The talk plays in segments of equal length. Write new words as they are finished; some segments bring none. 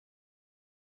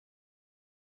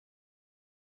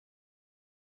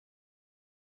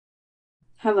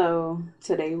Hello,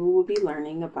 today we will be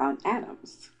learning about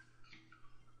atoms.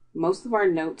 Most of our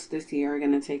notes this year are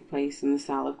going to take place in the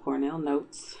style of Cornell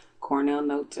notes. Cornell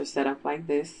notes are set up like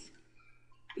this.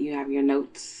 You have your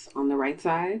notes on the right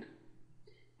side.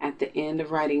 At the end of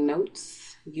writing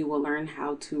notes, you will learn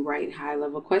how to write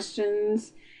high-level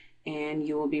questions and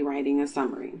you will be writing a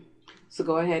summary. So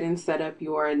go ahead and set up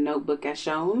your notebook as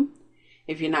shown.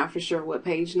 If you're not for sure what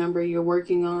page number you're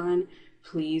working on,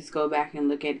 please go back and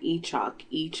look at echalk.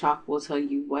 Echalk will tell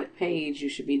you what page you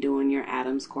should be doing your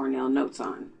Adams Cornell notes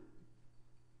on.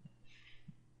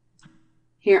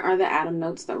 Here are the atom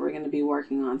notes that we're going to be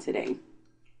working on today.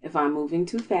 If I'm moving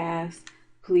too fast,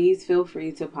 please feel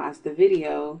free to pause the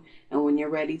video, and when you're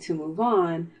ready to move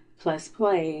on, press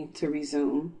play to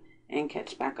resume and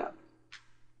catch back up.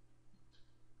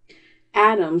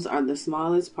 Atoms are the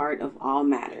smallest part of all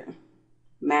matter.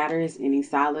 Matter is any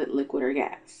solid, liquid, or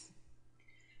gas.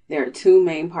 There are two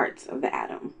main parts of the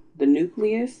atom, the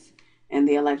nucleus and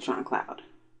the electron cloud.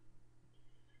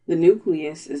 The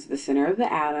nucleus is the center of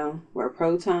the atom where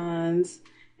protons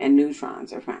and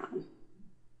neutrons are found.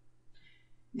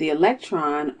 The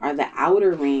electron are the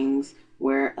outer rings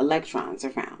where electrons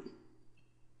are found.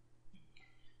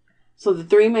 So the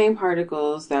three main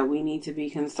particles that we need to be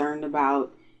concerned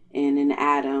about in an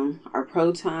atom are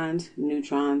protons,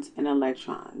 neutrons, and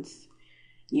electrons.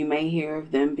 You may hear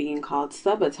of them being called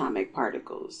subatomic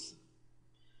particles.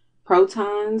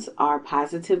 Protons are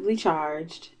positively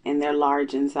charged and they're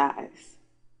large in size.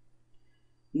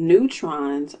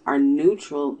 Neutrons are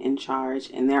neutral in charge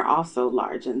and they're also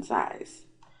large in size.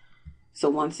 So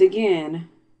once again,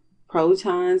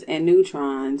 protons and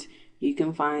neutrons, you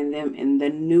can find them in the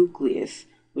nucleus,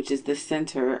 which is the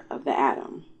center of the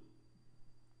atom.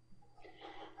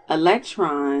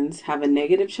 Electrons have a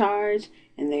negative charge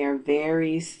and they are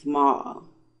very small.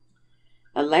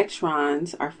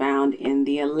 Electrons are found in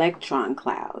the electron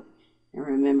cloud. And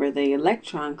remember, the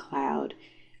electron cloud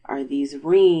are these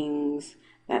rings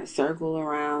that circle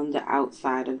around the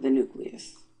outside of the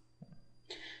nucleus.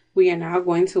 We are now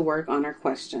going to work on our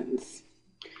questions.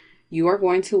 You are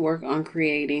going to work on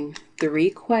creating 3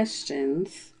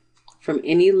 questions from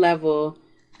any level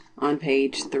on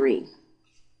page 3.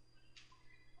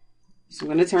 So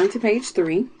I'm going to turn to page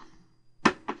 3.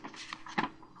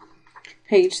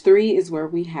 Page 3 is where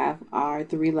we have our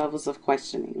 3 levels of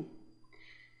questioning.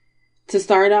 To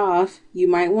start off, you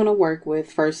might want to work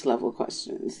with first level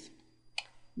questions.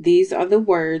 These are the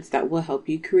words that will help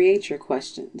you create your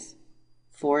questions.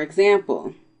 For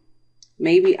example,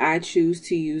 maybe I choose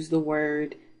to use the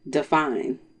word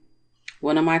define.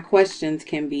 One of my questions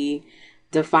can be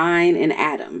define an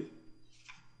atom.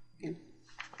 I'm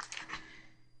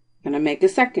going to make a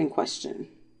second question.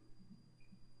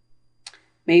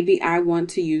 Maybe I want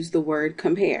to use the word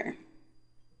compare.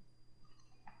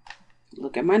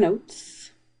 Look at my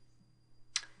notes.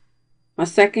 My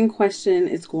second question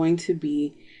is going to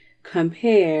be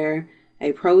compare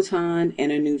a proton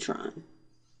and a neutron.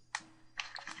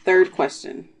 Third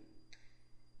question.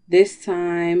 This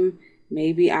time,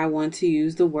 maybe I want to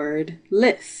use the word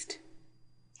list.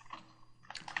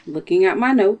 Looking at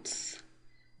my notes,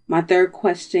 my third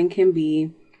question can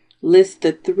be list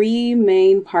the 3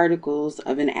 main particles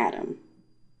of an atom.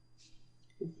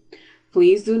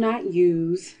 Please do not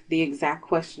use the exact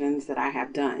questions that I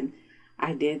have done.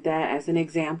 I did that as an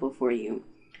example for you.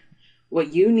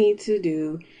 What you need to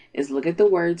do is look at the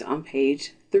words on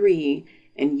page 3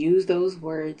 and use those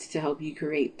words to help you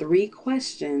create 3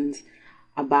 questions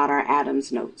about our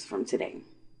atoms notes from today.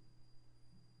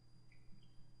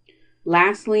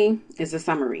 Lastly is a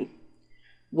summary.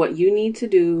 What you need to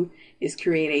do is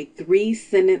create a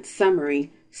 3-sentence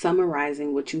summary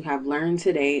summarizing what you have learned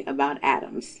today about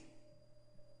atoms.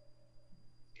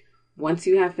 Once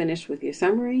you have finished with your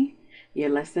summary, your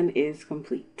lesson is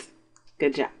complete.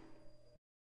 Good job.